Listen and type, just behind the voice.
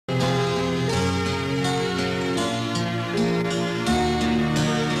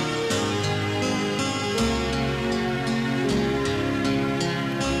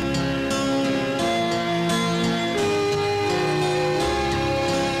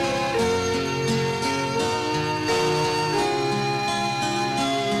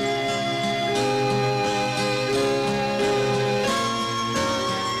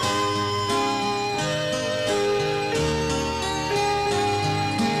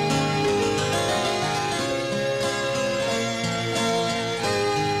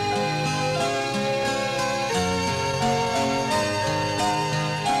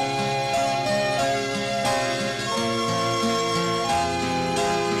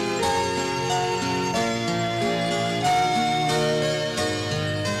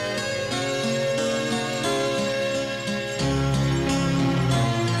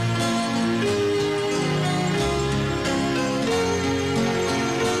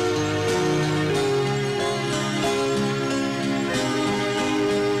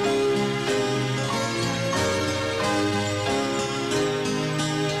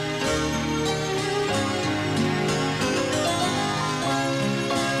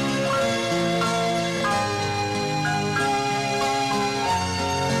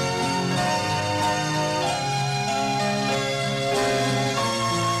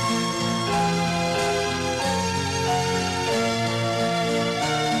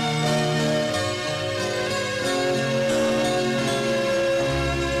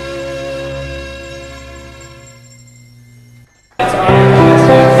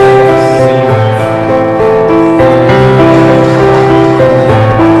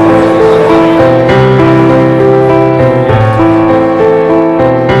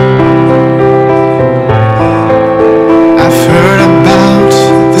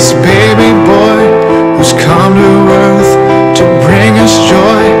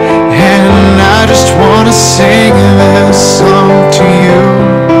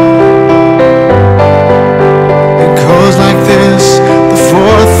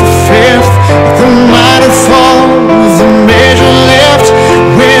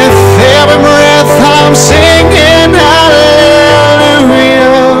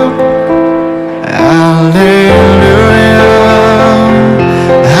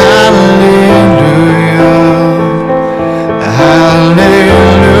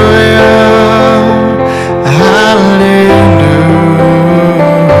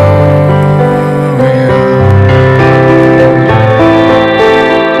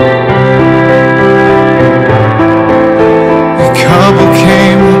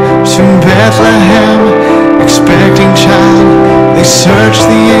search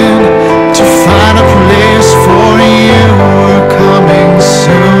the end to find a place for you were coming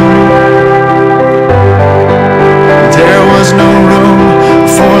soon. There was no room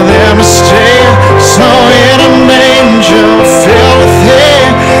for them to stay, so in a manger filled with hay,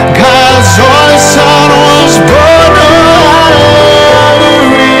 God's only Son was born. Oh,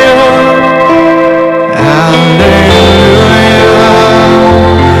 hallelujah,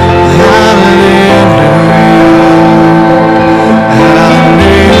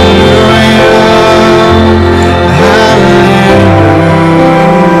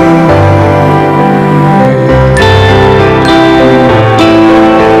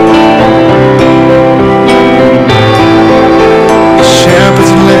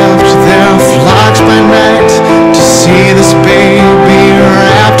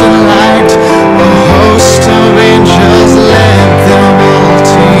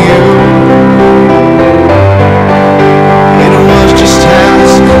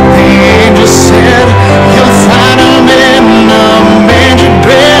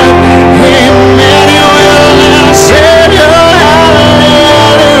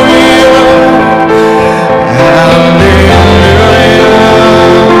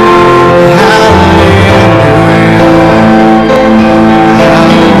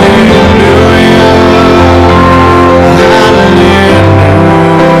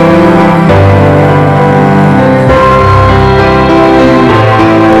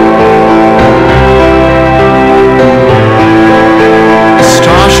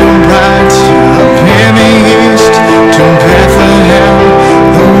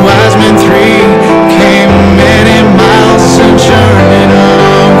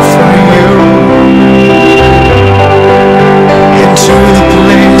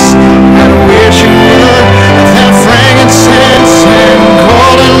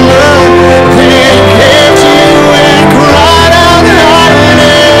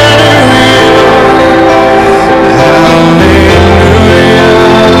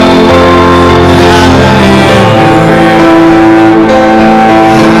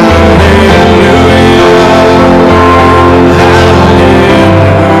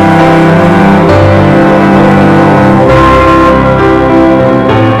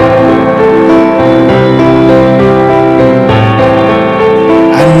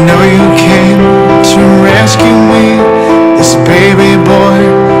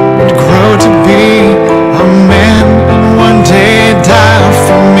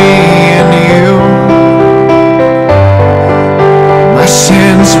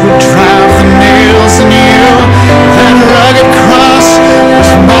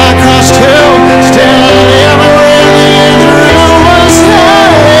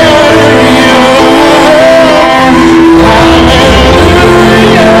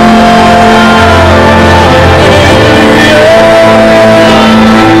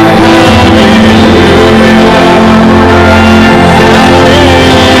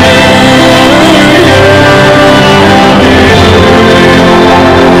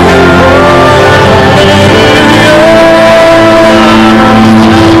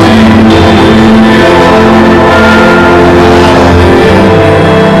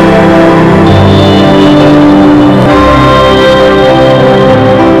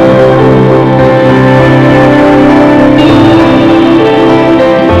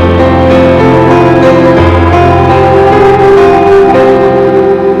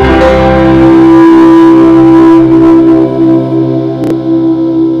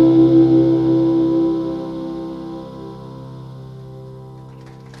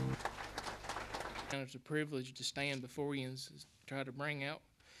 It's a privilege to stand before you and try to bring out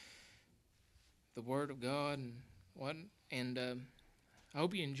the Word of God and what. And I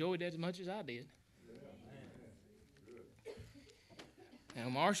hope you enjoyed that as much as I did. Now,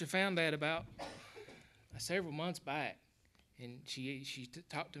 Marcia found that about several months back, and she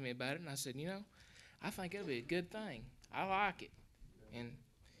talked to me about it, and I said, I think it'll be a good thing. I like it, and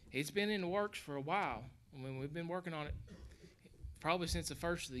it's been in the works for a while. I mean, we've been working on it probably since the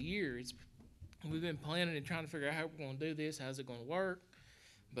first of the year. We've been planning and trying to figure out how we're going to do this, how's it going to work,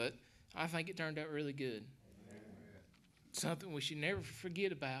 but I think it turned out really good. Something we should never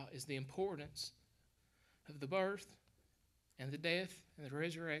forget about is the importance of the birth and the death and the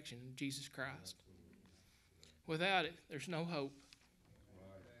resurrection of Jesus Christ. Without it, there's no hope.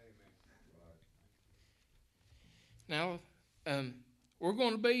 Now, we're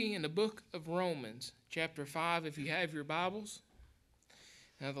going to be in the book of Romans, chapter 5, if you have your Bibles.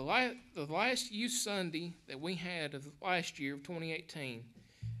 Now, the last Youth Sunday that we had of last year, of 2018,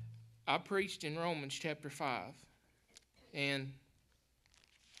 I preached in Romans chapter 5. And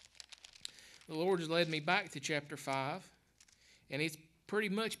the Lord has led me back to chapter 5. And it's pretty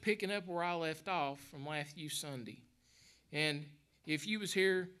much picking up where I left off from Matthew Sunday. And if you was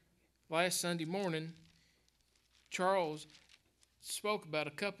here last Sunday morning, Charles spoke about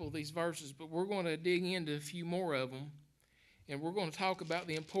a couple of these verses, but we're going to dig into a few more of them. And we're going to talk about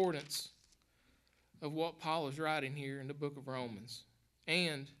the importance of what Paul is writing here in the book of Romans,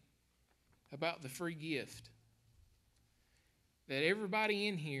 and about the free gift that everybody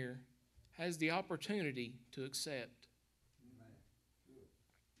in here has the opportunity to accept.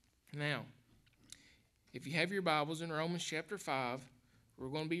 Now, if you have your Bibles in Romans chapter 5, we're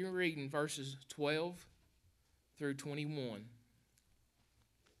going to be reading verses 12 through 21.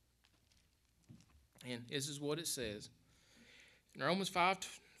 And this is what it says. In Romans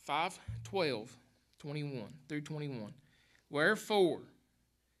 5:12, 21 through 21. Wherefore,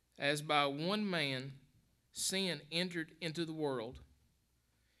 as by one man sin entered into the world,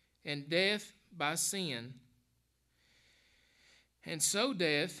 and death by sin, and so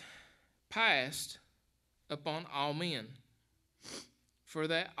death passed upon all men, for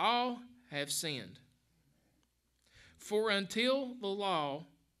that all have sinned. For until the law,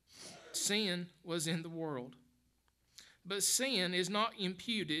 sin was in the world. But sin is not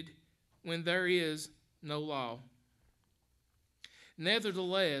imputed when there is no law.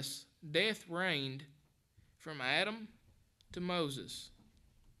 Nevertheless, death reigned from Adam to Moses,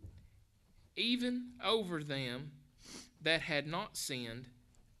 even over them that had not sinned,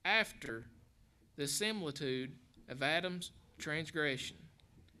 after the similitude of Adam's transgression,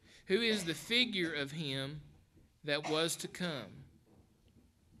 who is the figure of him that was to come,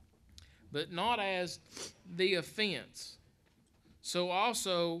 but not as the offense, so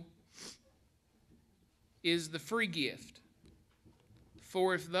also is the free gift.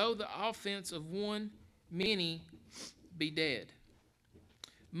 For if though the offense of one many be dead,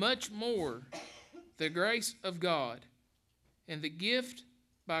 much more the grace of God and the gift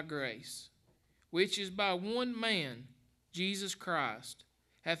by grace, which is by one man, Jesus Christ,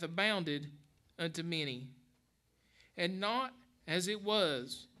 hath abounded unto many, and not as it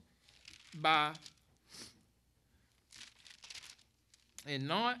was by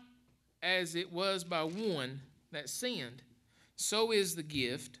one that sinned, so is the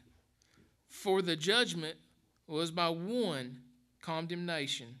gift. For the judgment was by one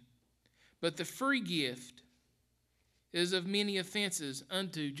condemnation, but the free gift is of many offenses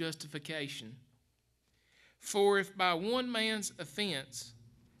unto justification. For if by one man's offense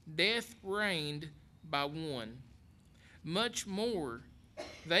death reigned by one, much more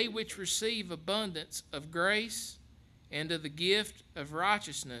they which receive abundance of grace and of the gift of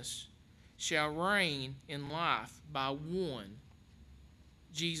righteousness shall reign in life by one,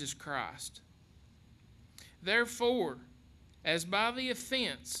 Jesus Christ. Therefore, as by the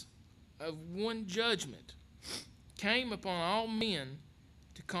offense of one judgment came upon all men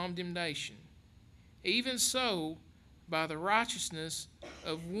to condemnation, even so by the righteousness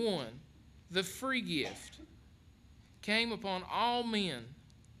of one, the free gift, came upon all men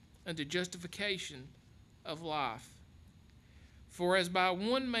unto justification of life. For as by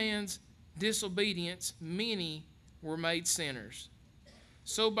one man's disobedience many were made sinners,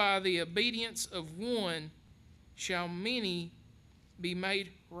 so by the obedience of one shall many be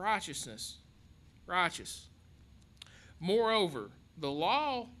made righteous. Moreover, the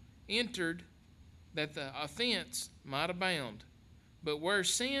law entered that the offense might abound, but where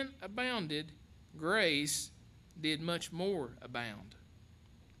sin abounded, grace did much more abound.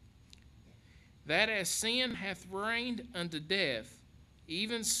 That as sin hath reigned unto death,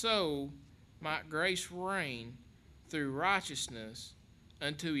 even so might grace reign through righteousness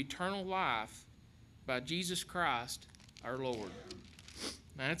unto eternal life by Jesus Christ our Lord.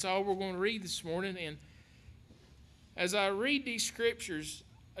 Now that's all we're going to read this morning. And as I read these scriptures,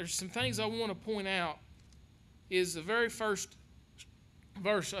 there's some things I want to point out. Is the very first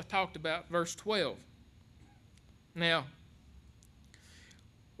verse I talked about, verse 12. Now,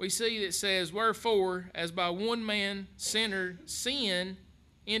 we see that it says, wherefore, as by one man sin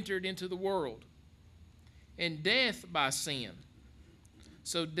entered into the world, and death by sin.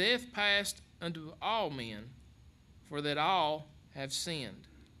 So death passed unto all men, for that all have sinned.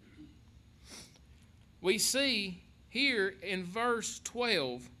 We see here in verse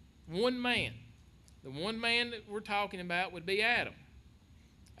 12, one man. The one man that we're talking about would be Adam.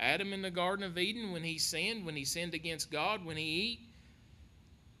 Adam in the Garden of Eden, when he sinned against God, when he ate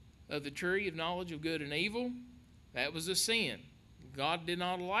of the tree of knowledge of good and evil, that was a sin. God did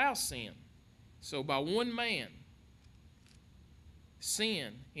not allow sin. So by one man,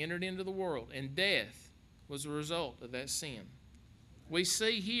 sin entered into the world, and death was a result of that sin. We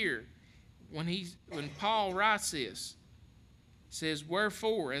see here, when Paul writes this, says,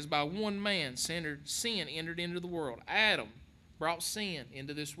 wherefore, as by one man sin entered into the world. Adam brought sin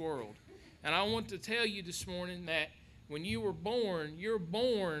into this world. And I want to tell you this morning that when you were born, you're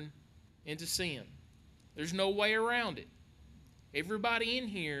born into sin. There's no way around it. Everybody in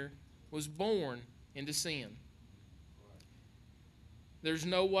here was born into sin. There's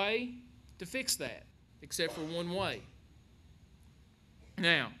no way to fix that except for one way.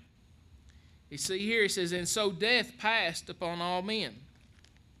 Now, you see here, it says, and so death passed upon all men,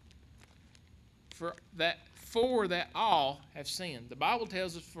 for that all have sinned. The Bible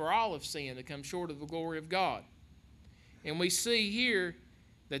tells us for all have sinned to come short of the glory of God. And we see here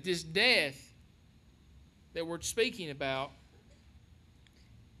that this death that we're speaking about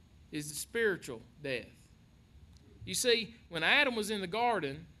is the spiritual death. You see, when Adam was in the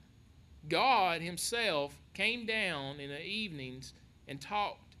garden, God himself came down in the evenings and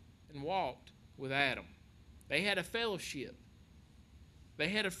talked and walked with Adam. They had a fellowship. They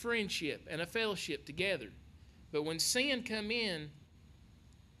had a friendship and a fellowship together. But when sin come in,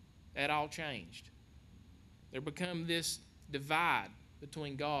 that all changed. There become this divide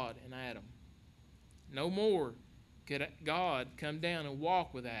between God and Adam. No more could God come down and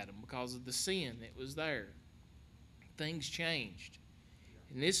walk with Adam because of the sin that was there. Things changed.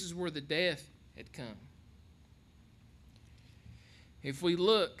 And this is where the death had come. If we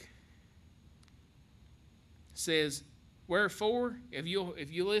look, it says, wherefore, if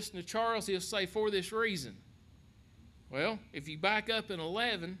you listen to Charles, he'll say, for this reason. Well, if you back up in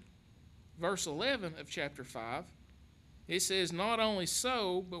 11, verse 11 of chapter 5, it says, not only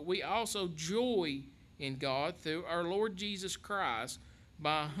so, but we also joy in God through our Lord Jesus Christ,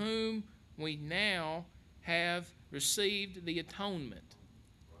 by whom we now have received the atonement.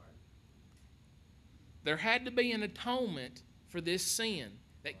 There had to be an atonement for this sin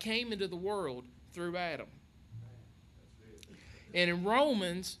that came into the world through Adam. And in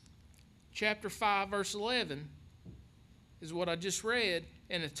Romans chapter 5, verse 11, is what I just read.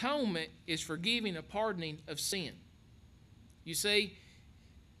 An atonement is forgiving a pardoning of sin. You see,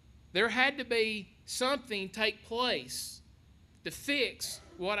 there had to be something take place to fix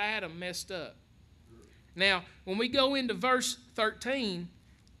what Adam messed up. Now, when we go into verse 13,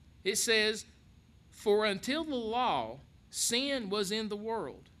 it says, for until the law, sin was in the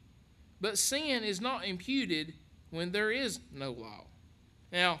world, but sin is not imputed when there is no law.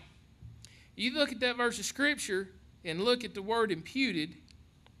 Now, you look at that verse of Scripture and look at the word imputed,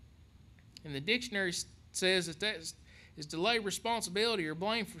 and the dictionary says that is to lay responsibility or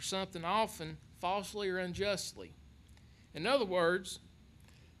blame for something often falsely or unjustly. In other words,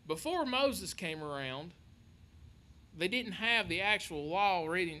 before Moses came around, they didn't have the actual law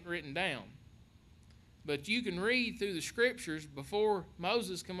written down. But you can read through the Scriptures before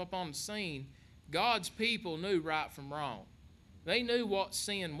Moses come up on the scene, God's people knew right from wrong. They knew what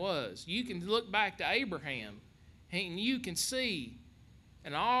sin was. You can look back to Abraham, and you can see,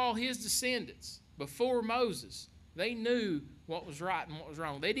 and all his descendants before Moses, they knew what was right and what was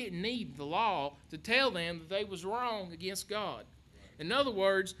wrong. They didn't need the law to tell them that they was wrong against God. In other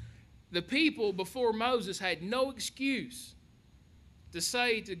words, the people before Moses had no excuse to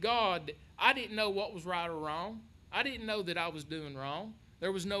say to God, I didn't know what was right or wrong. I didn't know that I was doing wrong.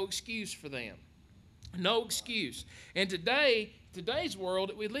 There was no excuse for them. No excuse. And today's world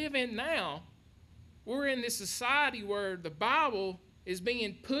that we live in now, we're in this society where the Bible is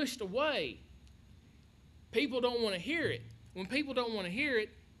being pushed away. People don't want to hear it. When people don't want to hear it,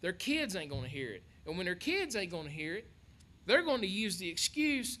 their kids ain't going to hear it. And when their kids ain't going to hear it, they're going to use the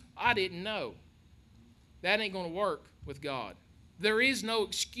excuse, I didn't know. That ain't going to work with God. There is no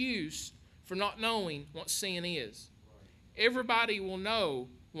excuse for not knowing what sin is. Everybody will know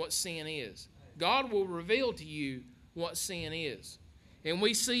what sin is. God will reveal to you what sin is. And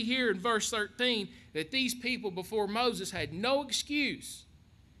we see here in verse 13 that these people before Moses had no excuse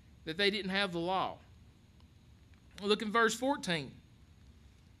that they didn't have the law. Look in verse 14.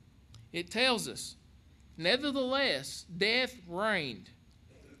 It tells us, nevertheless, death reigned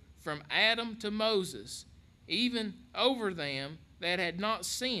from Adam to Moses, even over them that had not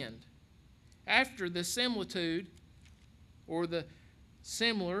sinned, after the similitude or the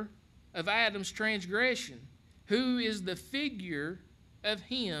similar of Adam's transgression, who is the figure of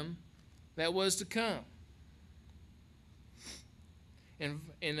him that was to come. And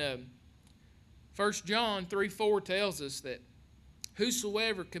in 1 John 3:4 tells us that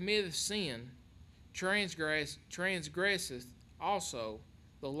whosoever committeth sin transgresseth also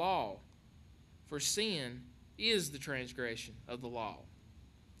the law, for sin is the transgression of the law.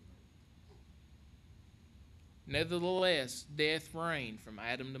 Nevertheless, death reigned from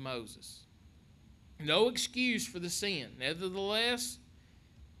Adam to Moses. No excuse for the sin. Nevertheless,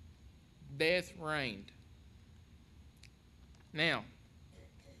 death reigned. Now,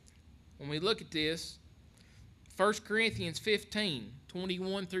 when we look at this, 1 Corinthians 15,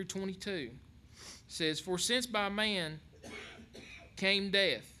 21 through 22 says, "For since by man came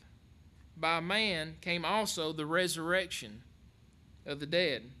death, by man came also the resurrection of the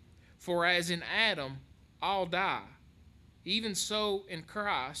dead. For as in Adam all die, even so in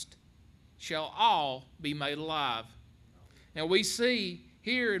Christ shall all be made alive." Now we see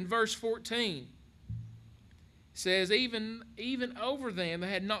here in verse 14, it says, even over them that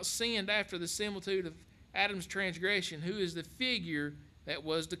had not sinned after the similitude of Adam's transgression, who is the figure that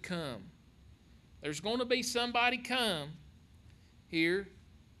was to come. There's going to be somebody come here,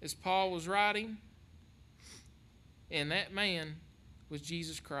 as Paul was writing, and that man was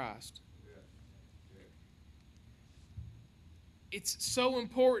Jesus Christ. It's so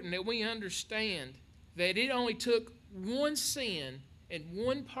important that we understand that it only took one sin and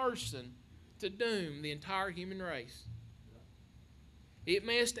one person to doom the entire human race. It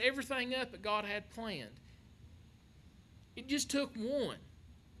messed everything up that God had planned. It just took one.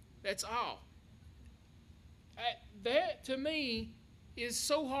 That's all. That, to me, is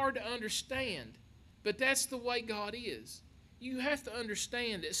so hard to understand, but that's the way God is. You have to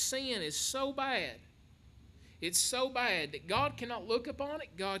understand that sin is so bad. It's so bad that God cannot look upon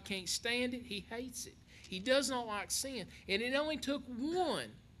it. God can't stand it. He hates it. He does not like sin. And it only took one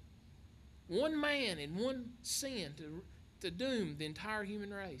man and one sin to doom the entire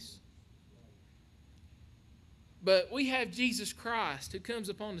human race. But we have Jesus Christ who comes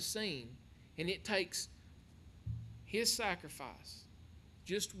upon the scene, and it takes his sacrifice,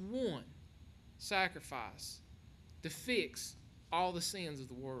 just one sacrifice, to fix all the sins of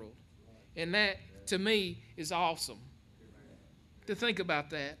the world. And that, to me, is awesome to think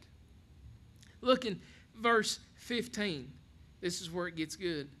about that. Look in verse 15. This is where it gets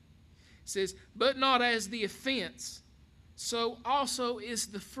good. It says, "But not as the offense, so also is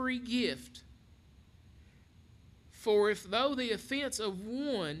the free gift. For if though the offense of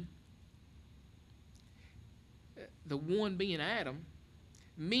one, the one being Adam,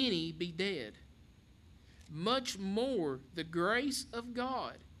 many be dead, much more the grace of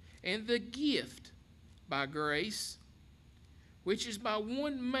God and the gift by grace, which is by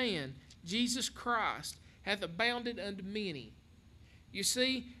one man, Jesus Christ, hath abounded unto many." You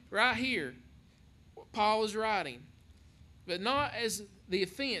see, right here, what Paul is writing, but not as the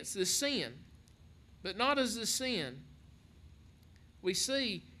offense, the sin, but not as the sin. We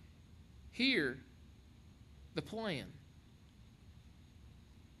see here the plan.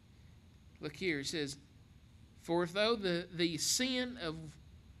 Look here, it says, "For if though the sin of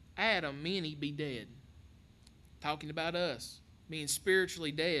Adam many be dead," talking about us being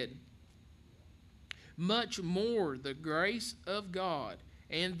spiritually dead, "much more the grace of God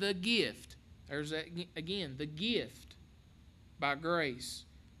and the gift," there's that again, the gift by grace,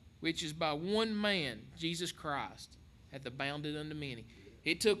 which is by one man, Jesus Christ, hath abounded unto many.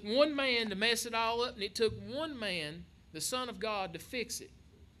 It took one man to mess it all up, and it took one man, the Son of God, to fix it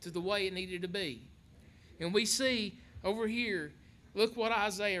to the way it needed to be. And we see over here, look what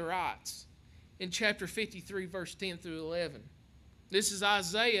Isaiah writes in chapter 53, verse 10 through 11. This is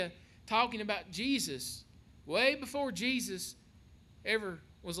Isaiah talking about Jesus way before Jesus ever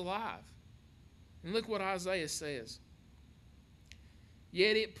was alive. And look what Isaiah says.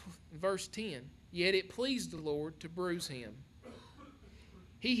 Verse 10, "Yet it pleased the Lord to bruise him.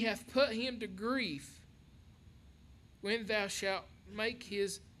 He hath put him to grief when thou shalt make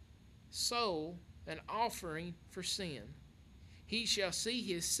his soul an offering for sin. He shall see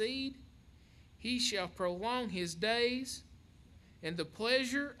his seed, he shall prolong his days, and the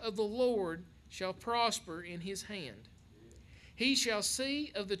pleasure of the Lord shall prosper in his hand. He shall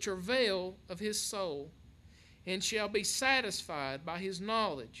see of the travail of his soul, and shall be satisfied by his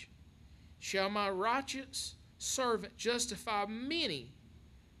knowledge. Shall my righteous servant justify many,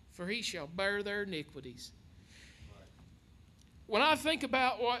 for he shall bear their iniquities." When I think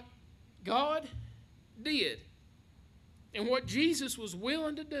about what God did and what Jesus was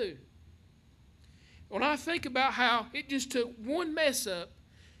willing to do, when I think about how it just took one mess up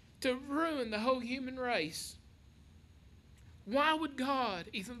to ruin the whole human race, why would God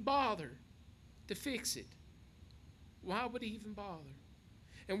even bother to fix it? Why would he even bother?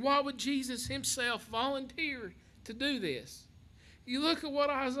 And why would Jesus himself volunteer to do this? You look at what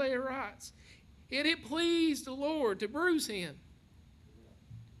Isaiah writes. "Yet it pleased the Lord to bruise him."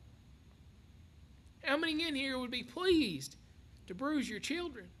 How many in here would be pleased to bruise your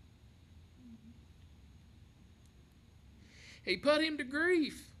children? He put him to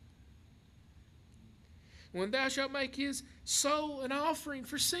grief. when thou shalt make his soul an offering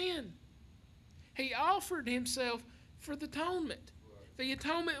for sin. He offered himself for the atonement. The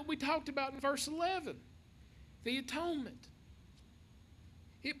atonement we talked about in verse 11. The atonement.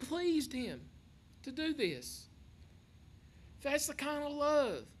 It pleased him to do this. That's the kind of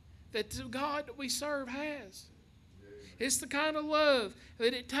love that the God that we serve has. It's the kind of love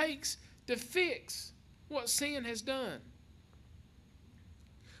that it takes to fix what sin has done.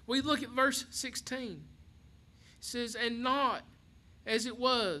 We look at verse 16. It says, and not as it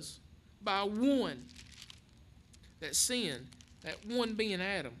was by one that sinned, that one being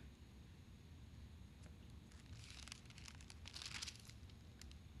Adam.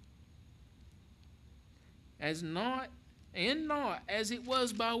 Not as it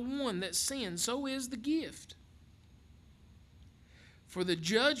was by one that sinned, so is the gift. For the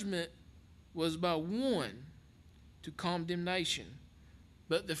judgment was by one to condemnation,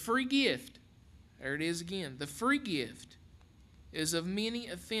 but the free gift, there it is again, the free gift is of many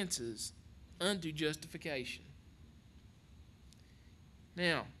offenses unto justification.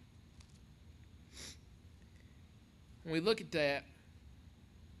 Now, when we look at that,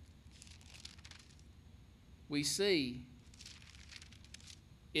 we see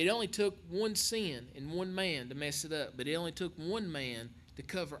it only took one sin and one man to mess it up, but it only took one man to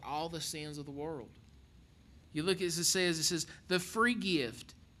cover all the sins of the world. You look at it says, the free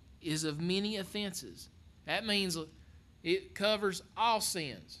gift is of many offenses. That means it covers all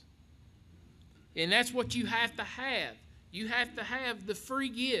sins. And that's what you have to have. You have to have the free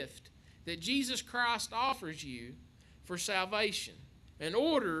gift that Jesus Christ offers you for salvation in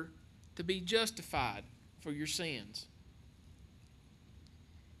order to be justified for your sins.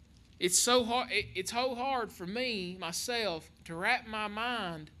 It's so hard for me, myself, to wrap my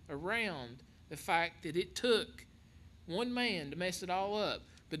mind around the fact that it took one man to mess it all up,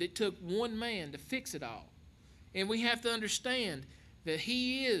 but it took one man to fix it all. And we have to understand that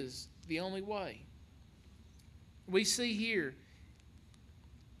he is the only way. We see here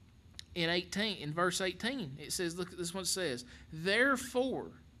in verse 18, it says, look at this one, it says,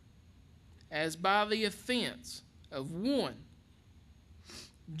 therefore, as by the offense of one,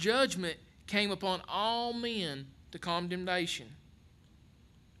 judgment came upon all men to condemnation.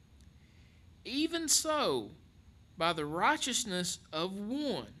 Even so, by the righteousness of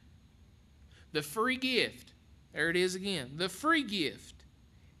one, the free gift, there it is again, the free gift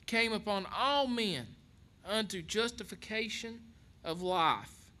came upon all men unto justification of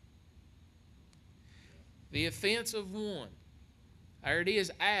life. The offense of one, there it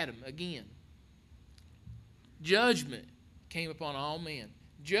is, Adam again. Judgment came upon all men.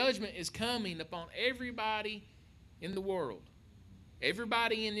 Judgment is coming upon everybody in the world.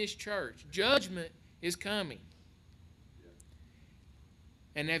 Everybody in this church. Judgment is coming.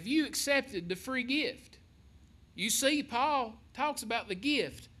 And have you accepted the free gift? You see, Paul talks about the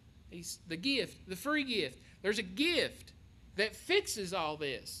gift. The free gift. There's a gift that fixes all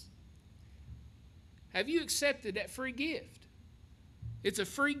this. Have you accepted that free gift? It's a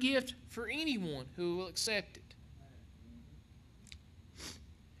free gift for anyone who will accept it.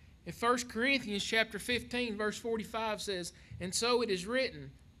 In 1 Corinthians chapter 15, verse 45 says, and so it is written,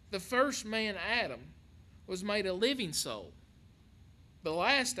 the first man, Adam, was made a living soul. The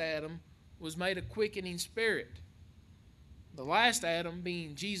last Adam was made a quickening spirit. The last Adam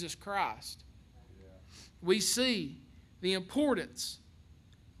being Jesus Christ. We see the importance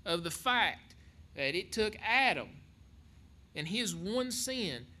of the fact that it took Adam and his one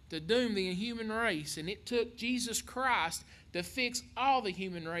sin to doom the human race, and it took Jesus Christ to fix all the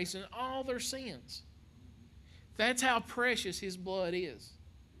human race and all their sins. That's how precious his blood is.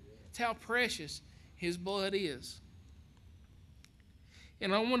 That's how precious his blood is.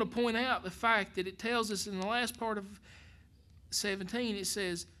 And I want to point out the fact that it tells us in the last part of 17, it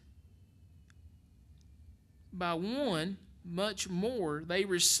says, by one, much more they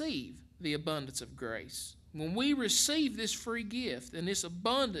receive the abundance of grace. When we receive this free gift and this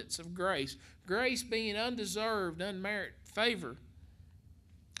abundance of grace, grace being undeserved, unmerited favor,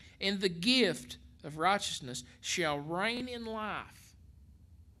 and the gift of righteousness shall reign in life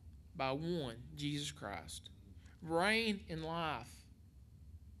by one, Jesus Christ. Reign in life.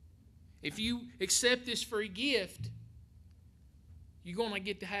 If you accept this free gift, you're going to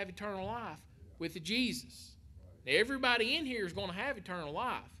get to have eternal life with Jesus. Now, everybody in here is going to have eternal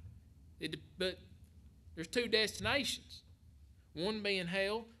life. But there's two destinations. One being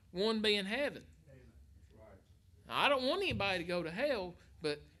hell, one being heaven. Now, I don't want anybody to go to hell,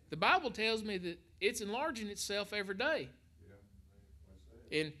 but the Bible tells me that it's enlarging itself every day.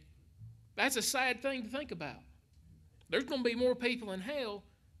 And that's a sad thing to think about. There's going to be more people in hell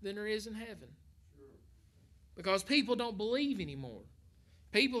than there is in heaven. because people don't believe anymore.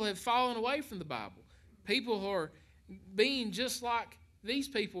 People have fallen away from the Bible. People are being just like these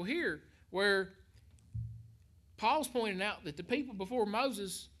people here, where Paul's pointing out that the people before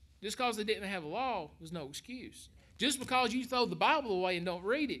Moses, just because they didn't have a law, was no excuse. Just because you throw the Bible away and don't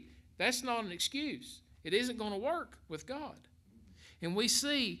read it, that's not an excuse. It isn't going to work with God. And we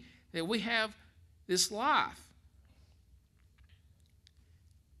see that we have this life.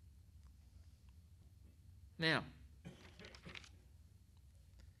 Now,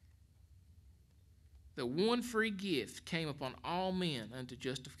 the one free gift came upon all men unto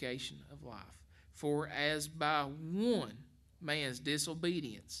justification of life. For as by one man's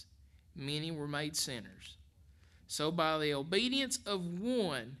disobedience many were made sinners, so by the obedience of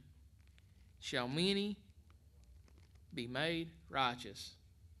one shall many be made righteous.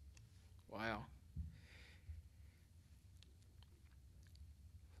 Wow.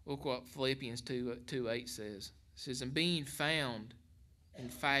 Look what Philippians 2:8 says. It says, and being found in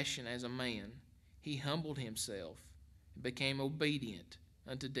fashion as a man, he humbled himself and became obedient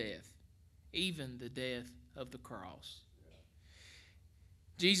unto death, even the death of the cross.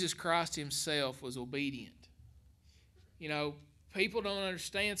 Jesus Christ himself was obedient. You know, people don't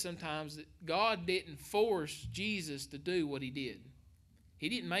understand sometimes that God didn't force Jesus to do what he did. He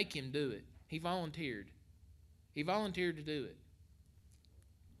didn't make him do it. He volunteered. He volunteered to do it.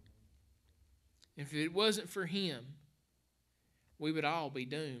 If it wasn't for him, we would all be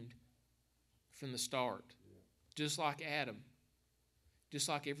doomed from the start. Just like Adam. Just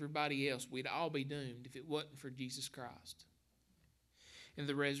like everybody else. We'd all be doomed if it wasn't for Jesus Christ. And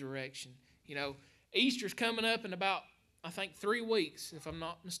the resurrection. You know, Easter's coming up in about, I think, 3 weeks, if I'm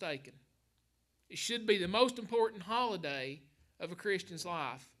not mistaken. It should be the most important holiday of a Christian's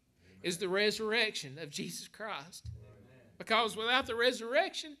life, is the resurrection of Jesus Christ. Because without the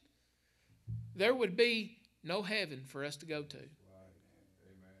resurrection, there would be no heaven for us to go to.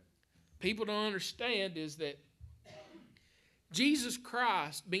 People don't understand is that Jesus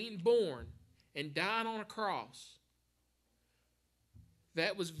Christ being born and dying on a cross,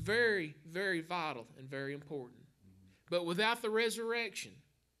 that was very, very vital and very important. But without the resurrection,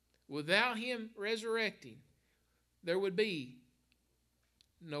 without him resurrecting, there would be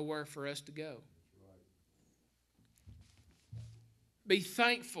nowhere for us to go. Be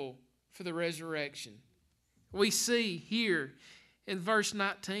thankful for the resurrection. We see here in verse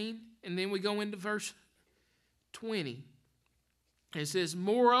 19, and then we go into verse 20. It says,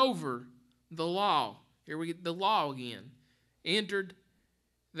 moreover, the law, here we get the law again, entered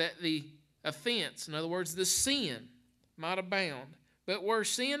that the offense, in other words, the sin, might abound. But where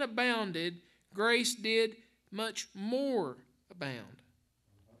sin abounded, grace did much more abound.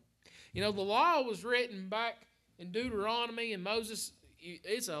 You know, the law was written back in Deuteronomy and Moses.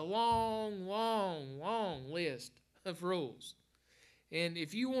 It's a long, long, long list of rules. And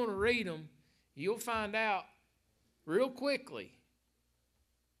if you want to read them, you'll find out real quickly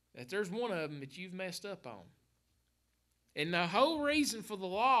that there's one of them that you've messed up on. And the whole reason for the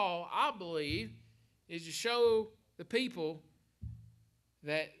law, I believe, is to show the people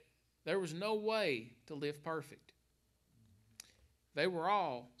that there was no way to live perfect. They were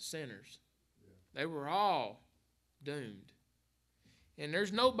all sinners. They were all doomed. And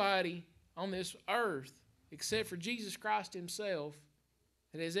there's nobody on this earth except for Jesus Christ himself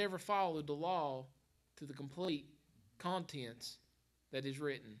that has ever followed the law to the complete contents that is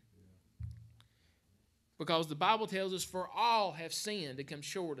written. Because the Bible tells us, for all have sinned and come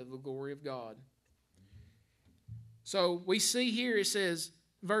short of the glory of God. So we see here it says,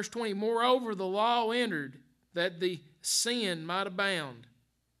 verse 20, moreover the law entered that the sin might abound.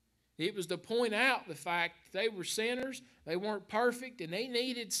 It was to point out the fact that they were sinners, they weren't perfect, and they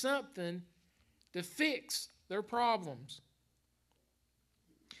needed something to fix their problems.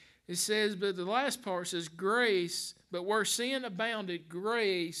 It says, but the last part says, grace, but where sin abounded,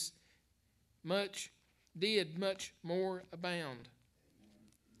 grace did much more abound.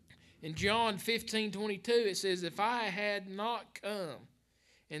 In John 15:22, it says, if I had not come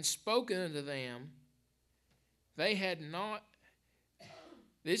and spoken unto them, they had not.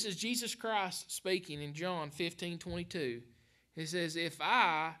 This is Jesus Christ speaking in John 15:22. It says, if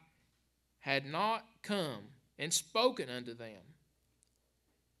I had not come and spoken unto them,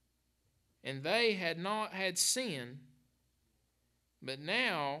 and they had not had sin, but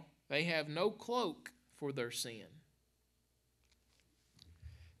now they have no cloak for their sin.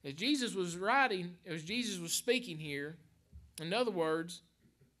 As Jesus was writing, as Jesus was speaking here, in other words,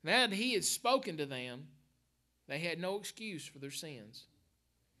 now that he had spoken to them, they had no excuse for their sins.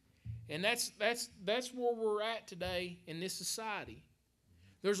 And that's where we're at today in this society.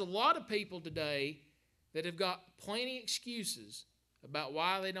 There's a lot of people today that have got plenty of excuses about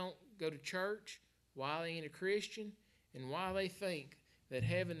why they don't go to church, why they ain't a Christian, and why they think that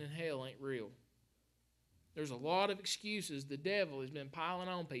heaven and hell ain't real. There's a lot of excuses the devil has been piling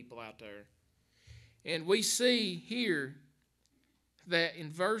on people out there. And we see here that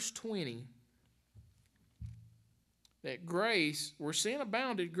in verse 20, that grace, where sin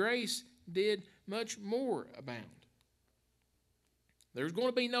abounded, grace did much more abound. There's going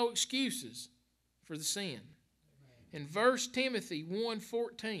to be no excuses for the sin. In 1 Timothy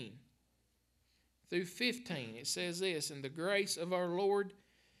 1:14 through 15, it says this, "And the grace of our Lord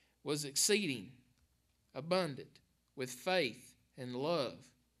was exceeding abundant with faith and love,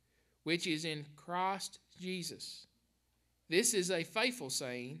 which is in Christ Jesus. This is a faithful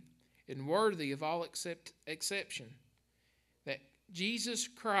saying and worthy of all exception, that Jesus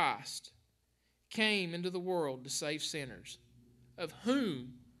Christ came into the world to save sinners, of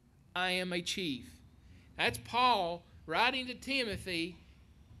whom I am a chief." That's Paul writing to Timothy,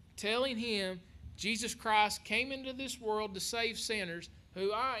 telling him Jesus Christ came into this world to save sinners,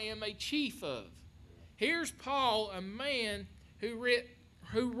 who I am a chief of. Here's Paul, a man who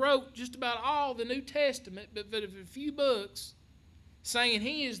wrote just about all the New Testament, but a few books, saying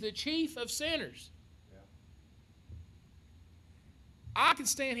he is the chief of sinners. Yeah. I can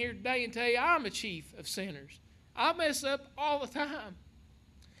stand here today and tell you I'm a chief of sinners. I mess up all the time.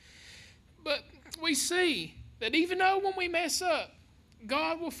 But we see that even though when we mess up,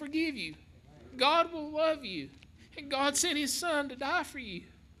 God will forgive you. God will love you. And God sent His Son to die for you.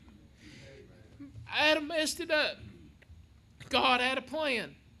 Adam messed it up. God had a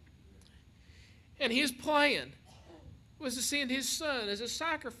plan. And His plan was to send His Son as a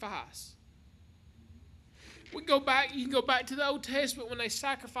sacrifice. You can go back to the Old Testament when they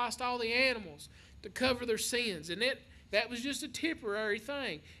sacrificed all the animals to cover their sins. And that was just a temporary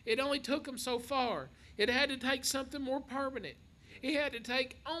thing. It only took them so far. It had to take something more permanent.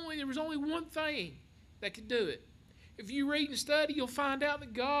 There was only one thing that could do it. If you read and study, you'll find out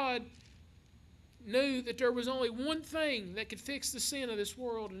that God knew that there was only one thing that could fix the sin of this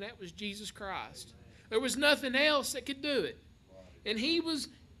world, and that was Jesus Christ. There was nothing else that could do it. And He was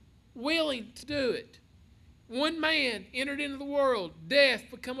willing to do it. One man entered into the world. Death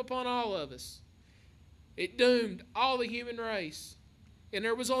would come upon all of us. It doomed all the human race. And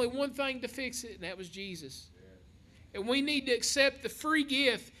there was only one thing to fix it, and that was Jesus. And we need to accept the free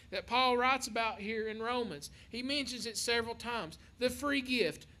gift that Paul writes about here in Romans. He mentions it several times. The free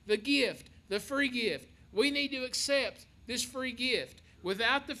gift, the gift, the free gift. We need to accept this free gift.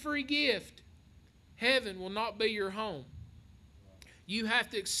 Without the free gift, heaven will not be your home. You have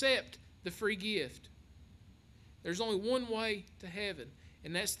to accept the free gift. There's only one way to heaven,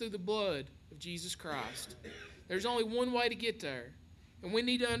 and that's through the blood of Jesus Christ. There's only one way to get there. And we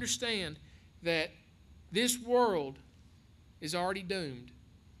need to understand that this world is already doomed.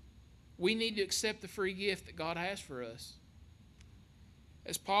 We need to accept the free gift that God has for us.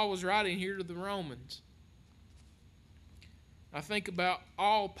 As Paul was writing here to the Romans, I think about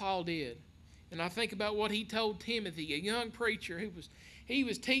all Paul did. And I think about what he told Timothy, a young preacher who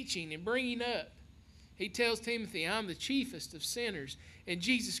was teaching and bringing up. He tells Timothy, "I'm the chiefest of sinners, and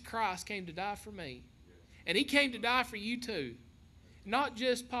Jesus Christ came to die for me." And He came to die for you too. Not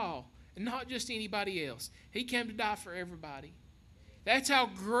just Paul, and not just anybody else. He came to die for everybody. That's how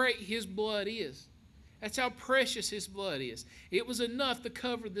great His blood is. That's how precious His blood is. It was enough to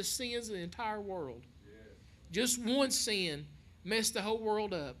cover the sins of the entire world. Just one sin messed the whole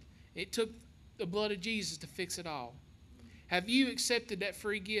world up. It took the blood of Jesus to fix it all. Have you accepted that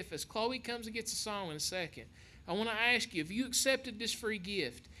free gift? As Chloe comes and gets a song in a second, I want to ask you, have you accepted this free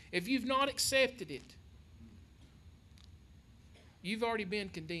gift? If you've not accepted it, you've already been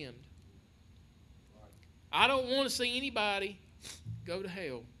condemned. I don't want to see anybody go to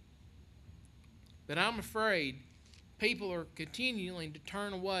hell. But I'm afraid people are continuing to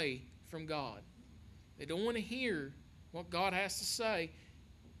turn away from God. They don't want to hear what God has to say.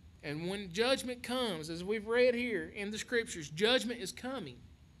 And when judgment comes, as we've read here in the Scriptures, judgment is coming.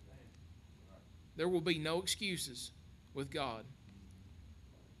 There will be no excuses with God.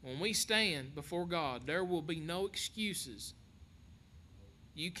 When we stand before God, there will be no excuses.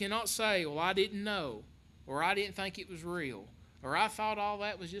 You cannot say, "Well, I didn't know," or "I didn't think it was real," or "I thought all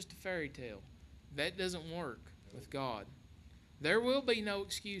that was just a fairy tale." That doesn't work with God. There will be no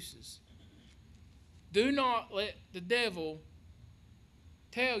excuses. Do not let the devil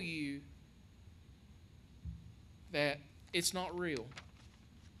tell you that it's not real.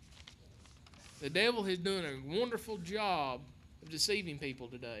 The devil is doing a wonderful job of deceiving people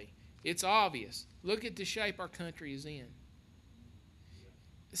today. It's obvious. Look at the shape our country is in.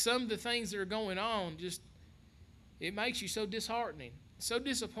 some of the things that are going on, just it makes you so disheartening, so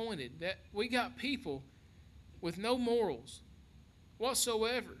disappointed that we got people with no morals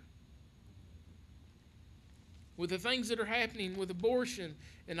whatsoever. With the things that are happening with abortion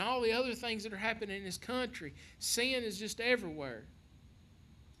and all the other things that are happening in this country, sin is just everywhere.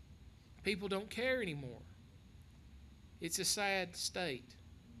 People don't care anymore. It's a sad state.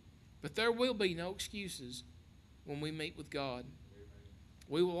 But there will be no excuses when we meet with God.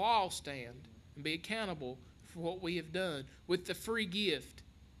 We will all stand and be accountable for what we have done with the free gift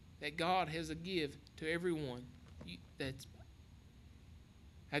that God has a give to everyone.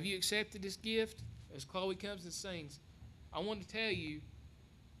 Have you accepted this gift? As Chloe comes and sings, I want to tell you,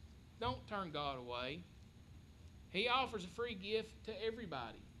 don't turn God away. He offers a free gift to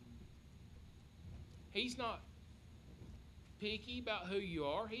everybody. He's not picky about who you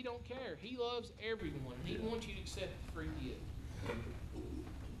are. He don't care. He loves everyone. He wants you to accept the free gift.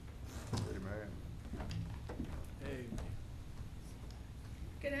 Amen. Amen.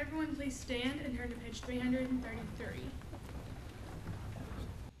 Could everyone please stand and turn to page 333?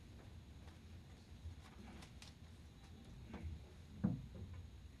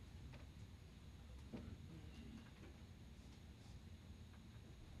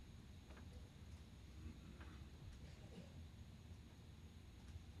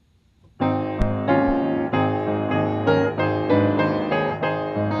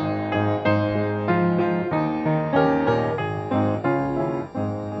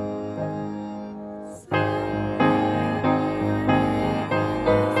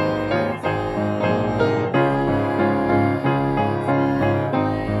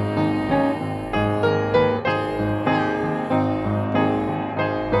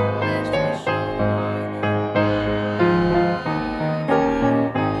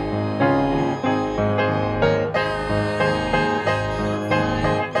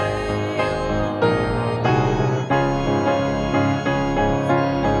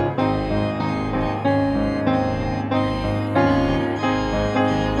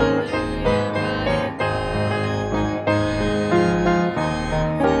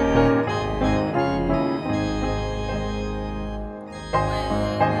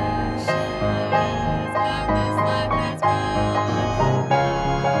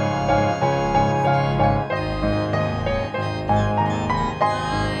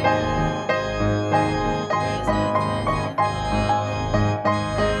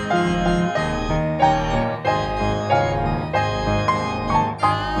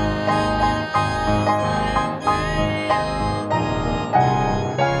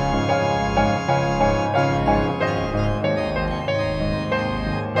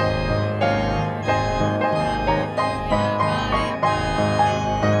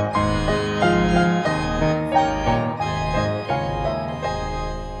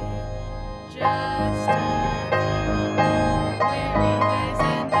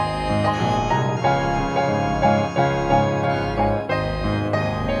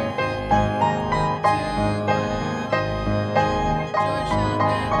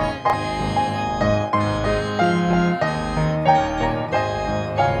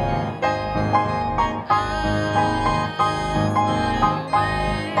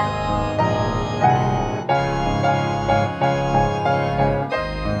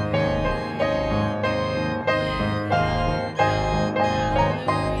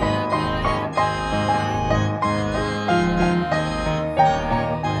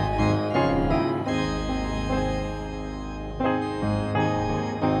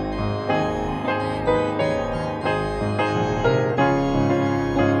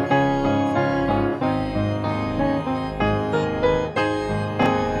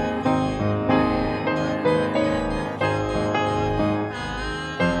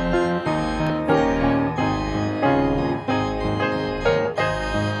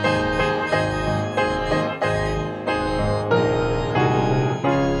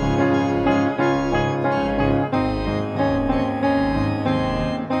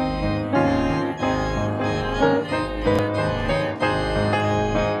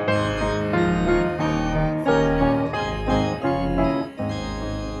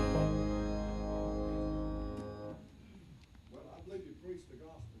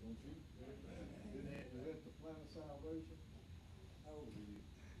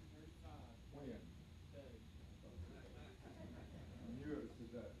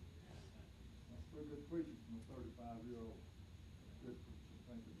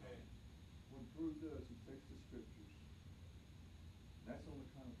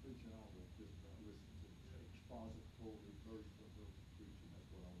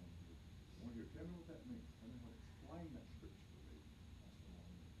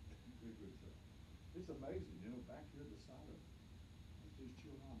 It's amazing, you know, back here at the side of these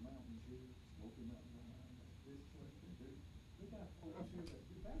Chilhowee Mountains here, Smoky Mountain Mine, this place, they got folks here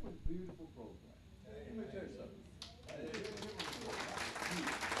that was a beautiful program. Let me tell you something.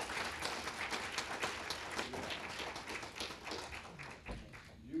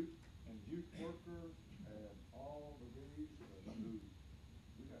 Youth workers and all the these who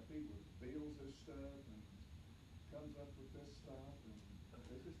we got people that builds this stuff and comes up with this stuff, and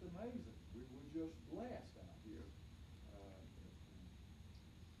it's just amazing. We're just blessed out here.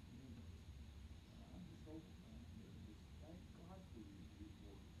 I'm just hoping, just thank God for you,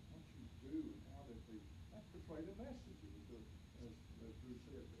 what you do and how that that's portray the message. As Bruce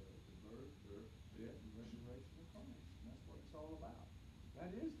said, the birth, death, and resurrection of Christ. And that's what it's all about.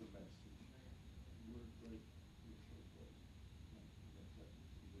 That is the message. We're great. We're so great.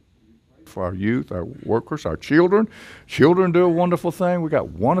 For our youth, our workers, our children. Children do a wonderful thing. We got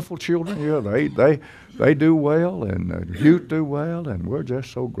wonderful children here. They do well, and youth do well, and we're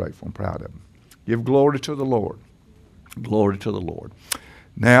just so grateful and proud of them. Give glory to the Lord. Glory to the Lord.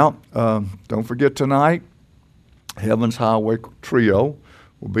 Now, don't forget tonight, Heaven's Highway Trio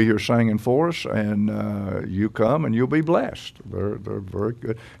will be here singing for us, and you come and you'll be blessed. They're very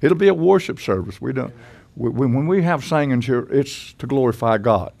good. It'll be a worship service. When we have singing here, it's to glorify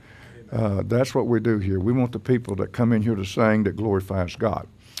God. That's what we do here. We want the people that come in here to sing that glorifies God.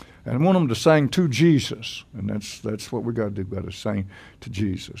 And I want them to sing to Jesus, and that's what we got to do. Got to sing to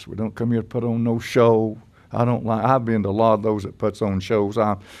Jesus. We don't come here to put on no show. I've been to a lot of those that puts on shows.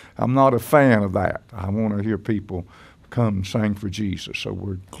 I'm not a fan of that. I want to hear people come and sing for Jesus. So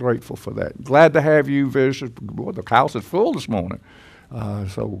we're grateful for that. Glad to have you visit. Boy, the house is full this morning.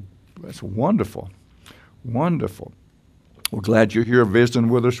 So that's wonderful. Wonderful. We're glad you're here visiting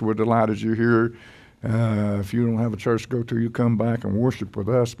with us. We're delighted you're here. If you don't have a church to go to, you come back and worship with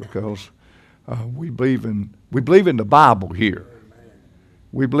us, because we believe in the Bible here.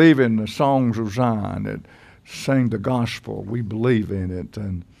 We believe in the songs of Zion that sing the gospel. We believe in it.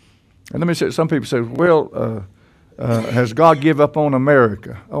 And let me say, some people say, well, has God give up on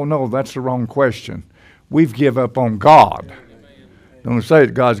America? Oh, no, that's the wrong question. We've give up on God. Don't say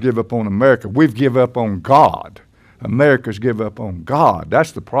that God's give up on America. We've give up on God. America's give up on God.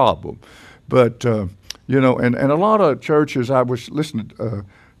 That's the problem. But, and a lot of churches, I was listening to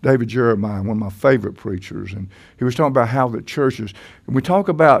David Jeremiah, one of my favorite preachers, and he was talking about how the churches, and we talk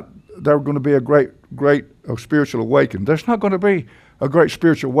about there's going to be a great spiritual awakening. There's not going to be a great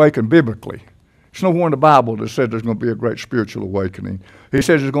spiritual awakening biblically. There's nowhere in the Bible that said there's going to be a great spiritual awakening. He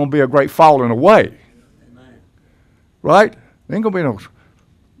says there's going to be a great falling away. Amen. Right? There ain't going to be no.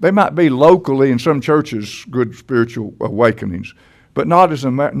 They might be locally in some churches good spiritual awakenings, but not as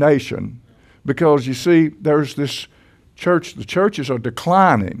a nation, because you see, there's this church. The churches are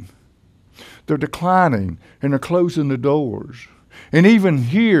declining. They're declining, and they're closing the doors. And even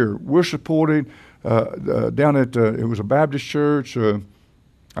here, we're supporting down at it was a Baptist church. I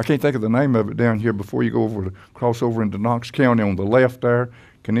can't think of the name of it down here before you go over to cross over into Knox County on the left there.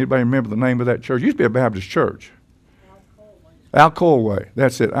 Can anybody remember the name of that church? It used to be a Baptist church. Alcoa.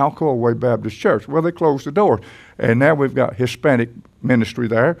 That's it, Alcoa Baptist Church. Well, they closed the door. And now we've got Hispanic ministry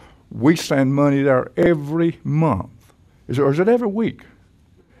there. We send money there every month. Or is it every week?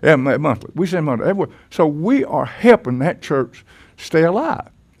 Yeah, monthly. We send money every week. So we are helping that church stay alive.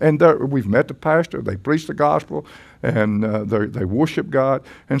 And we've met the pastor. They preach the gospel, and they worship God.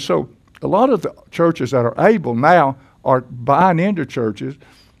 And so a lot of the churches that are able now are buying into churches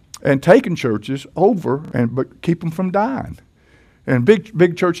and taking churches over, but keep them from dying. And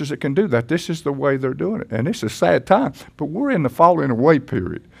big churches that can do that, this is the way they're doing it. And it's a sad time. But we're in the falling away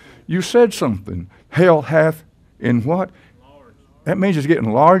period. You said something. Hell hath in what? Large. That means it's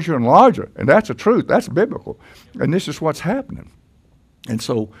getting larger and larger. And that's the truth. That's biblical. And this is what's happening. And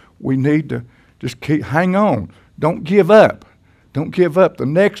so we need to just hang on. Don't give up. Don't give up. The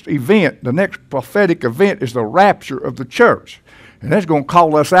next event, the next prophetic event is the rapture of the church. And that's going to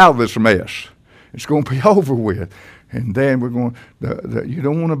call us out of this mess. It's going to be over with. And then we're going, you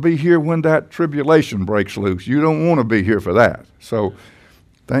don't want to be here when that tribulation breaks loose. You don't want to be here for that. So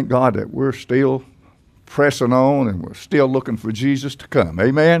thank God that we're still pressing on and we're still looking for Jesus to come.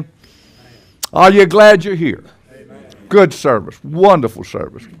 Amen? Are you glad you're here? Amen. Good service. Wonderful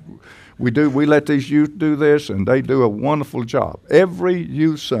service. We let these youth do this, and they do a wonderful job. Every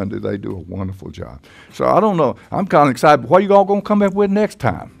youth Sunday, they do a wonderful job. So I don't know. I'm kind of excited. What are you all going to come up with next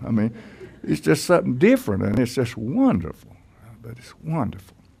time? I mean, it's just something different, and it's just wonderful. But it's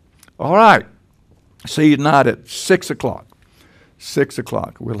wonderful. All right. See you tonight at 6 o'clock. 6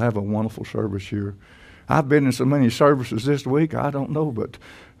 o'clock. We'll have a wonderful service here. I've been in so many services this week, I don't know, but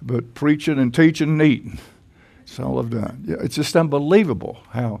preaching and teaching and eating. That's all I've done. Yeah, it's just unbelievable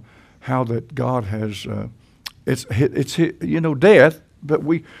how that God has, it's death, but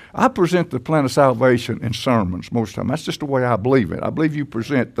I present the plan of salvation in sermons most of the time. That's just the way I believe it. I believe you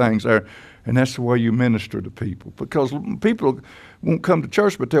present things there, and that's the way you minister to people. Because people won't come to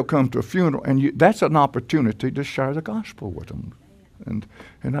church, but they'll come to a funeral, and that's an opportunity to share the gospel with them. And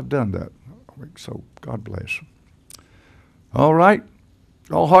I've done that. So God bless. All right.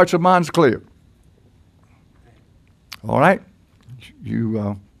 All hearts and minds clear. All right.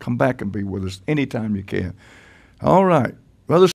 You come back and be with us anytime you can. All right. Brother